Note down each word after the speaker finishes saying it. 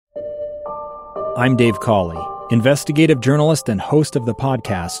I'm Dave Cawley, investigative journalist and host of the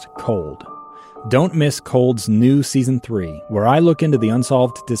podcast Cold. Don't miss Cold's new Season 3, where I look into the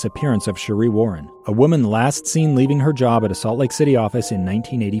unsolved disappearance of Sheree Warren, a woman last seen leaving her job at a Salt Lake City office in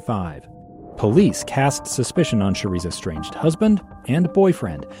 1985. Police cast suspicion on Sheree's estranged husband and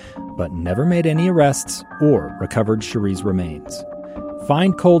boyfriend, but never made any arrests or recovered Sheree's remains.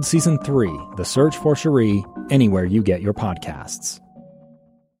 Find Cold Season 3, The Search for Sheree, anywhere you get your podcasts.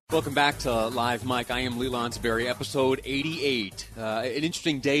 Welcome back to Live Mike. I am Lee Lonsberry, episode 88. An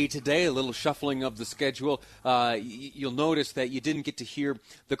interesting day today, a little shuffling of the schedule. You'll notice that you didn't get to hear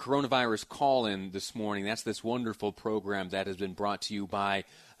the coronavirus call-in this morning. That's this wonderful program that has been brought to you by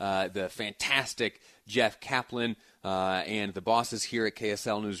the fantastic Jeff Kaplan and the bosses here at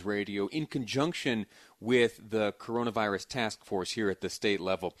KSL News Radio in conjunction with the coronavirus task force here at the state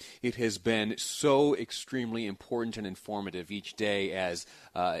level. It has been so extremely important and informative each day as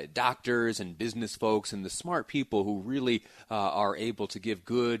doctors and business folks and the smart people who really are able to give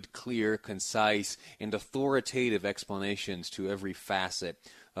good, clear, concise, and authoritative explanations to every facet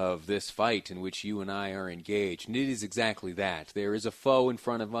of this fight in which you and I are engaged. And it is exactly that. There is a foe in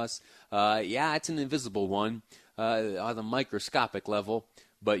front of us. It's an invisible one on the microscopic level,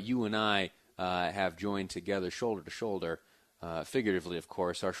 but you and I have joined together shoulder to shoulder, figuratively, of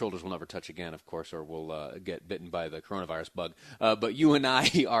course. Our shoulders will never touch again, of course, or we'll get bitten by the coronavirus bug. But you and I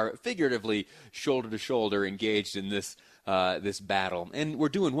are figuratively shoulder to shoulder engaged in this battle, and we're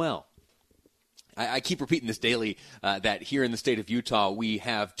doing well. I keep repeating this daily, that here in the state of Utah, we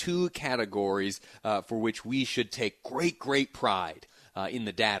have two categories for which we should take great, great pride in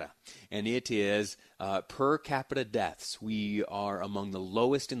the data. And it is per capita deaths. We are among the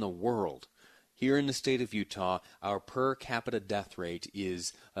lowest in the world. Here in the state of Utah, our per capita death rate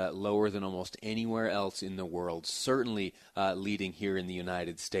is lower than almost anywhere else in the world, certainly leading here in the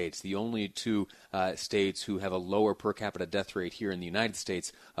United States. The only two states who have a lower per capita death rate here in the United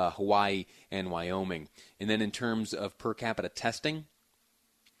States, Hawaii and Wyoming. And then in terms of per capita testing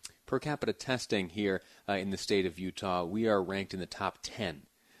here in the state of Utah, we are ranked in the top 10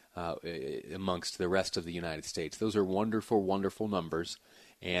 amongst the rest of the United States. Those are wonderful, wonderful numbers.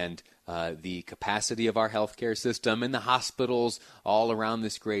 And the capacity of our healthcare system and the hospitals all around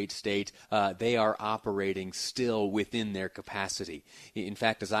this great state, they are operating still within their capacity. In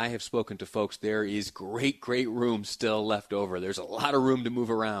fact, as I have spoken to folks, there is great, great room still left over. There's a lot of room to move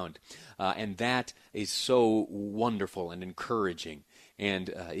around. And that is so wonderful and encouraging. And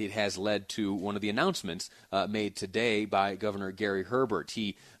it has led to one of the announcements made today by Governor Gary Herbert.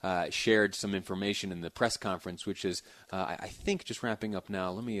 He shared some information in the press conference, which is, I think, just wrapping up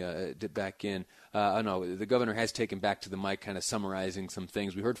now. Let me dip back in. The governor has taken back to the mic, kind of summarizing some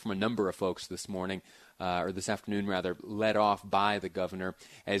things. We heard from a number of folks this morning, or this afternoon rather, led off by the governor,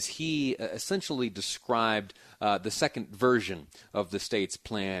 as he essentially described the second version of the state's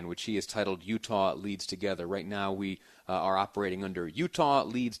plan, which he has titled Utah Leads Together. Right now we are operating under Utah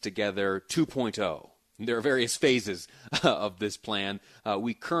Leads Together 2.0. There are various phases of this plan.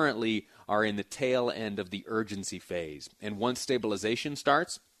 We currently are in the tail end of the urgency phase. And once stabilization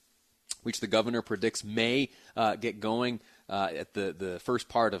starts, which the governor predicts may get going at the first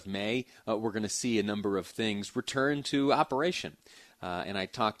part of May, we're going to see a number of things return to operation. And I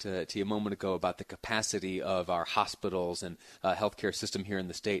talked to you a moment ago about the capacity of our hospitals and healthcare system here in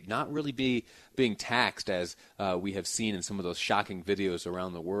the state not really being taxed as we have seen in some of those shocking videos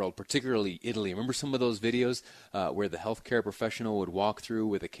around the world, particularly Italy. Remember some of those videos where the healthcare professional would walk through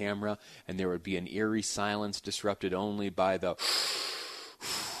with a camera and there would be an eerie silence disrupted only by the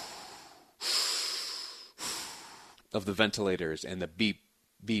of the ventilators and the beep,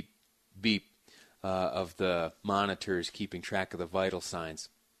 beep, beep of the monitors keeping track of the vital signs.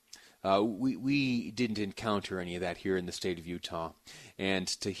 We didn't encounter any of that here in the state of Utah. And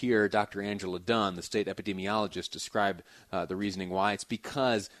to hear Dr. Angela Dunn, the state epidemiologist, describe the reasoning why, it's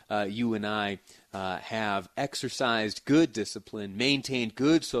because you and I have exercised good discipline, maintained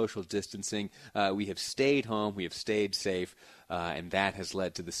good social distancing. We have stayed home. We have stayed safe. And that has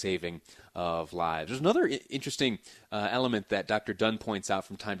led to the saving of lives. There's another interesting element that Dr. Dunn points out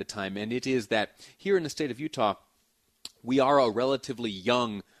from time to time, and it is that here in the state of Utah, we are a relatively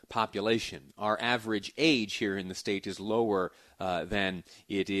young population. Our average age here in the state is lower than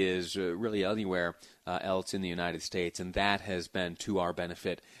it is really anywhere else in the United States, and that has been to our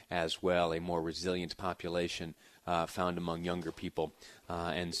benefit as well, a more resilient population found among younger people.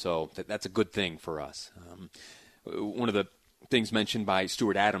 And so that's a good thing for us. One of the things mentioned by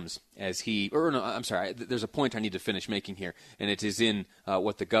Stuart Adams there's a point I need to finish making here, and it is in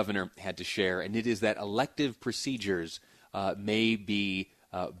what the governor had to share, and it is that elective procedures may be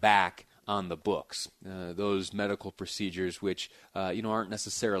back on the books. Those medical procedures which aren't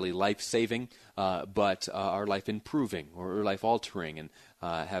necessarily life-saving, but are life-improving or life-altering, and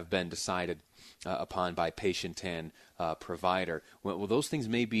have been decided upon by patient and provider. Well, those things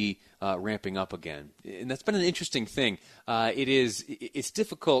may be ramping up again, and that's been an interesting thing. It's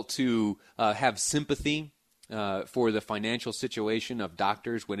difficult to have sympathy for the financial situation of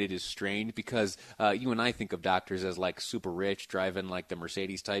doctors when it is strained, because you and I think of doctors as like super rich, driving like the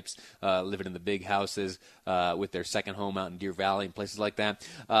Mercedes types, living in the big houses with their second home out in Deer Valley and places like that.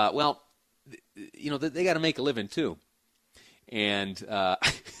 They got to make a living too. And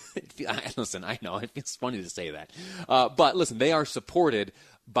listen, I know it feels funny to say that, but listen, they are supported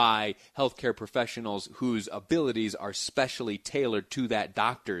by healthcare professionals whose abilities are specially tailored to that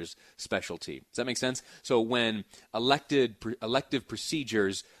doctor's specialty. Does that make sense? So when elective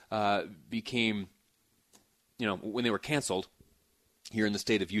procedures became, when they were canceled here in the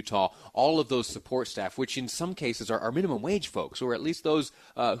state of Utah, all of those support staff, which in some cases are minimum wage folks, or at least those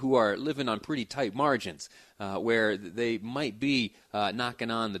who are living on pretty tight margins, where they might be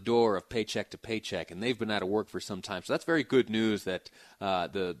knocking on the door of paycheck to paycheck, and they've been out of work for some time. So that's very good news that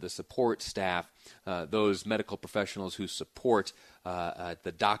the support staff, those medical professionals who support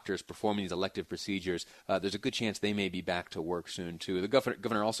the doctors performing these elective procedures, there's a good chance they may be back to work soon too. The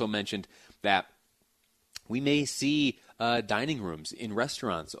governor also mentioned that we may see dining rooms in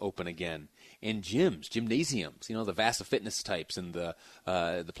restaurants open again, and gyms, gymnasiums, the Vasa Fitness types and the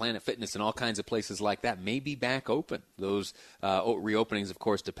Planet Fitness and all kinds of places like that may be back open. Those reopenings, of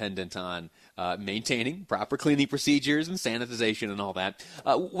course, dependent on maintaining proper cleaning procedures and sanitization and all that.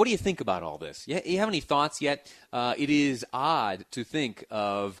 What do you think about all this? You have any thoughts yet? It is odd to think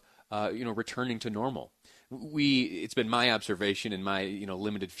of returning to normal. It's been my observation in my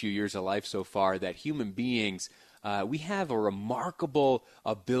limited few years of life so far that human beings, we have a remarkable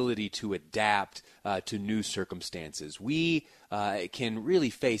ability to adapt to new circumstances. We can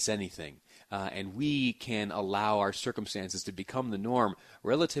really face anything, and we can allow our circumstances to become the norm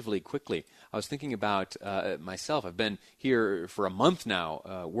relatively quickly. I was thinking about myself. I've been here for a month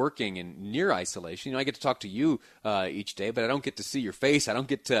now working in near isolation. I get to talk to you each day, but I don't get to see your face. I don't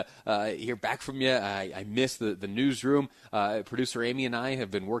get to hear back from you. I miss the newsroom. Producer Amy and I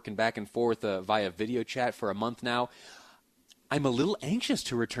have been working back and forth via video chat for a month now. I'm a little anxious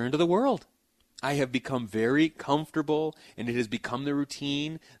to return to the world. I have become very comfortable, and it has become the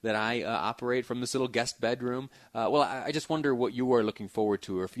routine that I operate from this little guest bedroom. I just wonder what you are looking forward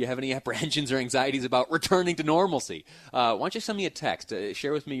to, or if you have any apprehensions or anxieties about returning to normalcy. Why don't you send me a text?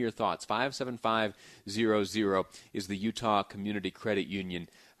 Share with me your thoughts. 57500 is the Utah Community Credit Union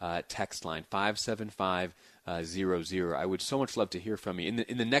text line. 57500. I would so much love to hear from you.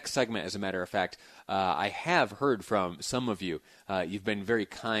 In the next segment, as a matter of fact, I have heard from some of you. You've been very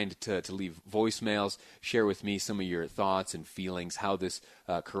kind to leave voicemails, share with me some of your thoughts and feelings, how this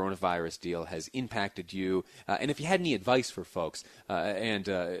coronavirus deal has impacted you, and if you had any advice for folks.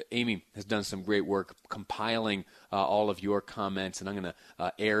 Amy has done some great work compiling all of your comments, and I'm going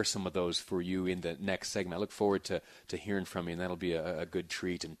to air some of those for you in the next segment. I look forward to hearing from you, and that'll be a good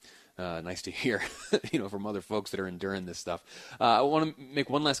treat. And nice to hear, from other folks that are enduring this stuff. I want to make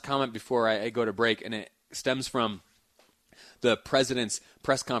one last comment before I go to break, and it stems from the president's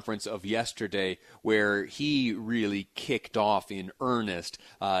press conference of yesterday, where he really kicked off in earnest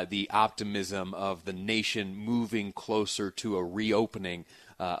the optimism of the nation moving closer to a reopening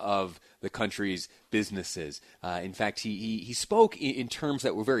of the country's businesses. In fact, he spoke in terms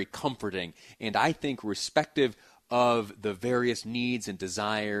that were very comforting, and I think respective of the various needs and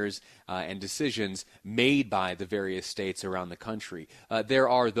desires and decisions made by the various states around the country. There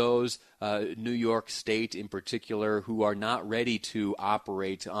are those, New York State in particular, who are not ready to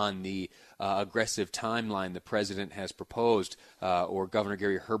operate on the aggressive timeline the president has proposed, or Governor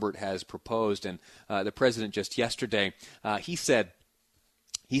Gary Herbert has proposed. And the president just yesterday, he said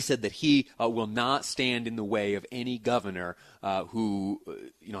that he will not stand in the way of any governor who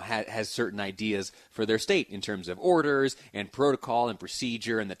has certain ideas for their state in terms of orders and protocol and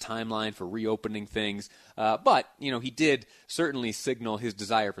procedure and the timeline for reopening things. But he did certainly signal his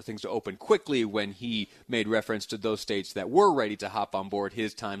desire for things to open quickly when he made reference to those states that were ready to hop on board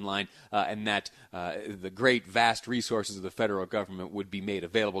his timeline, and that the great, vast resources of the federal government would be made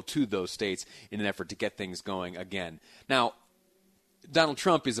available to those states in an effort to get things going again. Now, Donald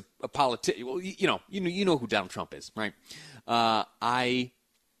Trump is a politician. Well, you know who Donald Trump is, right? I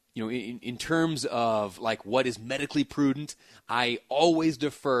in terms of like what is medically prudent, I always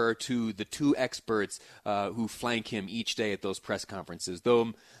defer to the two experts who flank him each day at those press conferences.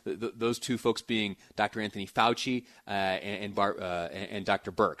 Those two folks being Dr. Anthony Fauci and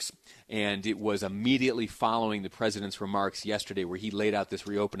Dr. Birx. And it was immediately following the president's remarks yesterday where he laid out this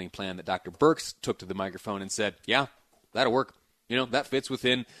reopening plan that Dr. Birx took to the microphone and said, yeah, that'll work. That fits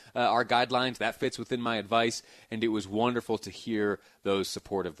within our guidelines. That fits within my advice. And it was wonderful to hear those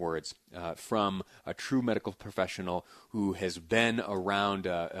supportive words from a true medical professional who has been around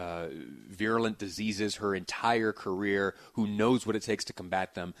virulent diseases her entire career, who knows what it takes to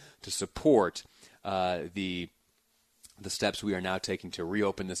combat them, to support the steps we are now taking to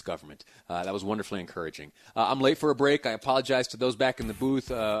reopen this government. That was wonderfully encouraging. I'm late for a break. I apologize to those back in the booth.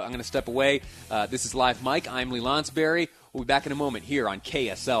 I'm going to step away. This is Live Mike. I'm Lee Lonsberry. We'll be back in a moment here on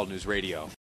KSL News Radio.